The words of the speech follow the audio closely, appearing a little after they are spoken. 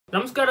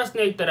ನಮಸ್ಕಾರ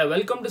ಸ್ನೇಹಿತರೆ,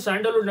 welcome to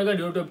Sandalwood Nagar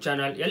YouTube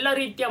channel. ಎಲ್ಲ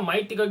ರೀತಿಯ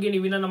ಮಾಹಿತಿಗಾಗಿ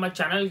ನೀವು ನಮ್ಮ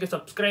ಚಾನಲ್ಗೆ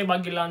ಸಬ್ಸ್ಕ್ರೈಬ್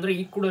ಆಗಿಲ್ಲ ಅಂದ್ರೆ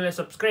ಈ ಕೂಡಲೇ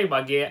ಸಬ್ಸ್ಕ್ರೈಬ್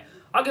ಆಗಿ.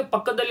 ಹಾಗೆ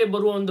ಪಕ್ಕದಲ್ಲಿ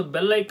ಬರುವ ಒಂದು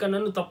ಬೆಲ್ ಐಕನ್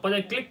ಅನ್ನು ತಪ್ಪದೆ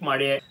ಕ್ಲಿಕ್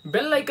ಮಾಡಿ.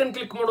 ಬೆಲ್ ಐಕನ್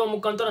ಕ್ಲಿಕ್ ಮಾಡುವ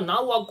ಮುಖಾಂತರ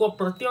ನಾವು ಹಾಕುವ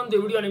ಪ್ರತಿಯೊಂದು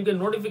ವಿಡಿಯೋ ನಿಮಗೆ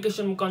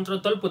ನೋಟಿಫಿಕೇಶನ್ ಮುಖಾಂತರ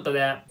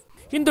ತಲುಪುತ್ತದೆ.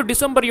 ಇಂದು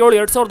ಡಿಸೆಂಬರ್ 7,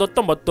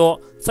 2019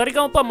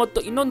 ಸರಿಗಮಪ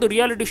ಮತ್ತು ಇನ್ನೊಂದು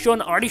ರಿಯಾಲಿಟಿ ಶೋ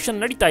ಆಡಿಷನ್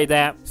ನಡೀತಾ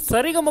ಇದೆ.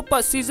 ಸರಿಗಮಪ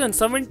ಸೀಸನ್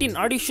 17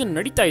 ಆಡಿಷನ್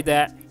ನಡೀತಾ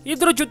ಇದೆ.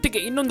 ಇದರ ಜೊತೆಗೆ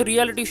ಇನ್ನೊಂದು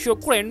ರಿಯಾಲಿಟಿ ಶೋ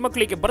ಕೂಡ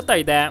ಹೆಣ್ಮಕ್ಳಿಗೆ ಬರ್ತಾ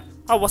ಇದೆ.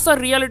 ಆ ಹೊಸ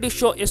ರಿಯಾಲಿಟಿ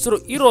ಶೋ ಹೆಸರು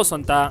ಹೀರೋಸ್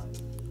ಅಂತ.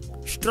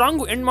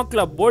 ಸ್ಟ್ರಾಂಗ್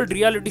ಹೆಣ್ಮಕ್ಳ ಬೋಲ್ಡ್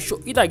ರಿಯಾಲಿಟಿ ಶೋ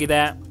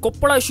ಇದಾಗಿದೆ.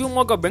 ಕೊಪ್ಪಳ,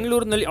 ಶಿವಮೊಗ್ಗ,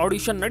 ಬೆಂಗಳೂರಿನಲ್ಲಿ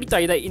ಆಡಿಷನ್ ನಡೀತಾ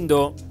ಇದೆ. ಇಂದು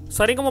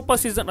ಸರಿಗಮಪ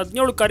ಸೀಸನ್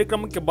 17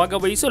 ಕಾರ್ಯಕ್ರಮಕ್ಕೆ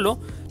ಭಾಗವಹಿಸಲು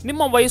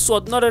ನಿಮ್ಮ ವಯಸ್ಸು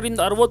 16 ರಿಂದ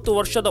 60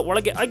 ವರ್ಷದ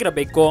ಒಳಗೆ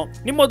ಆಗಿರಬೇಕು.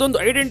 ನಿಮ್ಮದೊಂದು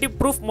ಐಡೆಂಟಿಟಿ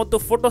ಪ್ರೂಫ್ ಮತ್ತು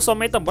ಫೋಟೋ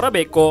ಸಮೇತ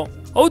ಬರಬೇಕು.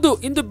 ಹೌದು,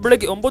 ಇಂದು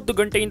ಬೆಳಗ್ಗೆ 9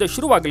 ಗಂಟೆಯಿಂದ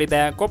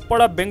ಶುರುವಾಗಲಿದೆ.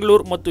 ಕೊಪ್ಪಳ,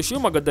 ಬೆಂಗಳೂರು ಮತ್ತು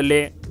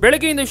ಶಿವಮೊಗ್ಗದಲ್ಲಿ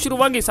ಬೆಳಗ್ಗೆಯಿಂದ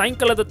ಶುರುವಾಗಿ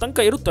ಸಾಯಂಕಾಲದ ತನಕ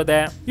ಇರುತ್ತದೆ.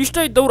 ಇಷ್ಟ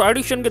ಇದ್ದವರು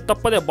ಆಡಿಷನ್ಗೆ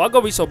ತಪ್ಪದೆ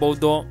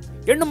ಭಾಗವಹಿಸಬಹುದು.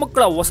 ಹೆಣ್ಣು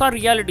ಮಕ್ಕಳ ಹೊಸ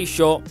ರಿಯಾಲಿಟಿ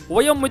ಶೋ.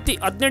 ವಯೋಮಿತಿ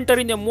 18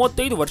 ರಿಂದ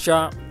 35 ವರ್ಷ.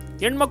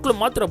 ಹೆಣ್ಮಕ್ಳು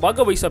ಮಾತ್ರ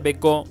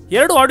ಭಾಗವಹಿಸಬೇಕು.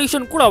 2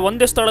 ಆಡಿಷನ್ ಕೂಡ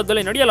ಒಂದೇ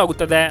ಸ್ಥಳದಲ್ಲಿ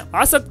ನಡೆಯಲಾಗುತ್ತದೆ.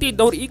 ಆಸಕ್ತಿ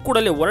ಇದ್ದವರು ಈ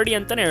ಕೂಡಲೇ ಹೊರಡಿ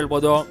ಅಂತಾನೆ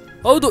ಹೇಳ್ಬೋದು.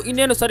 ಹೌದು,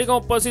 ಇನ್ನೇನು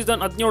ಸರಿಗಮಪ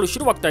ಸೀಸನ್ 17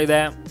 ಶುರುವಾಗ್ತಾ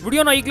ಇದೆ.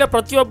 ವಿಡಿಯೋನ ಈಗಲೇ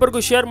ಪ್ರತಿಯೊಬ್ಬರಿಗೂ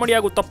ಶೇರ್ ಮಾಡಿ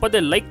ಹಾಗೂ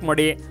ತಪ್ಪದೆ ಲೈಕ್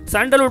ಮಾಡಿ.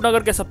 ಸ್ಯಾಂಡಲ್ವುಡ್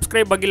ನಗರ್ಗೆ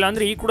ಸಬ್ಸ್ಕ್ರೈಬ್ ಆಗಿಲ್ಲ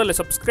ಅಂದ್ರೆ ಈ ಕೂಡಲೇ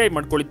ಸಬ್ಸ್ಕ್ರೈಬ್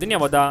ಮಾಡ್ಕೊಳ್ಳಿ.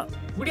 ಧನ್ಯವಾದ.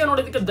 ವಿಡಿಯೋ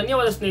ನೋಡೋದಕ್ಕೆ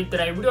ಧನ್ಯವಾದ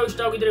ಸ್ನೇಹಿತರೆ. ವಿಡಿಯೋ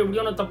ಇಷ್ಟ ಆಗಿದ್ರೆ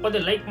ವಿಡಿಯೋನ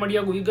ತಪ್ಪದೆ ಲೈಕ್ ಮಾಡಿ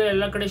ಹಾಗೂ ಈಗ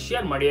ಎಲ್ಲ ಕಡೆ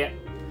ಶೇರ್ ಮಾಡಿ.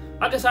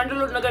 ಹಾಗೆ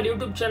ಸ್ಯಾಂಡಲ್ವುಡ್ ನಗರ್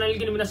ಯೂಟ್ಯೂಬ್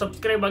ಚಾನಲ್ಗೆ ನಿಮ್ಮನ್ನ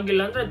ಸಬ್ಸ್ಕ್ರೈಬ್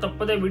ಆಗಿಲ್ಲ ಅಂದ್ರೆ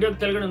ತಪ್ಪದೆ ವಿಡಿಯೋ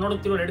ಕೆಳಗಡೆ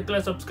ನೋಡುತ್ತಿರುವ ರೆಡ್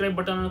ಕಲರ್ ಸಬ್ಸ್ಕ್ರೈಬ್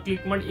ಬಟನ್ ಅನ್ನು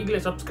ಕ್ಲಿಕ್ ಮಾಡಿ ಈಗಲೇ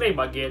ಸಬ್ಸ್ಕ್ರೈಬ್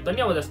ಆಗಿ.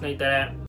 ಧನ್ಯವಾದ ಸ್ನೇಹಿತರೆ.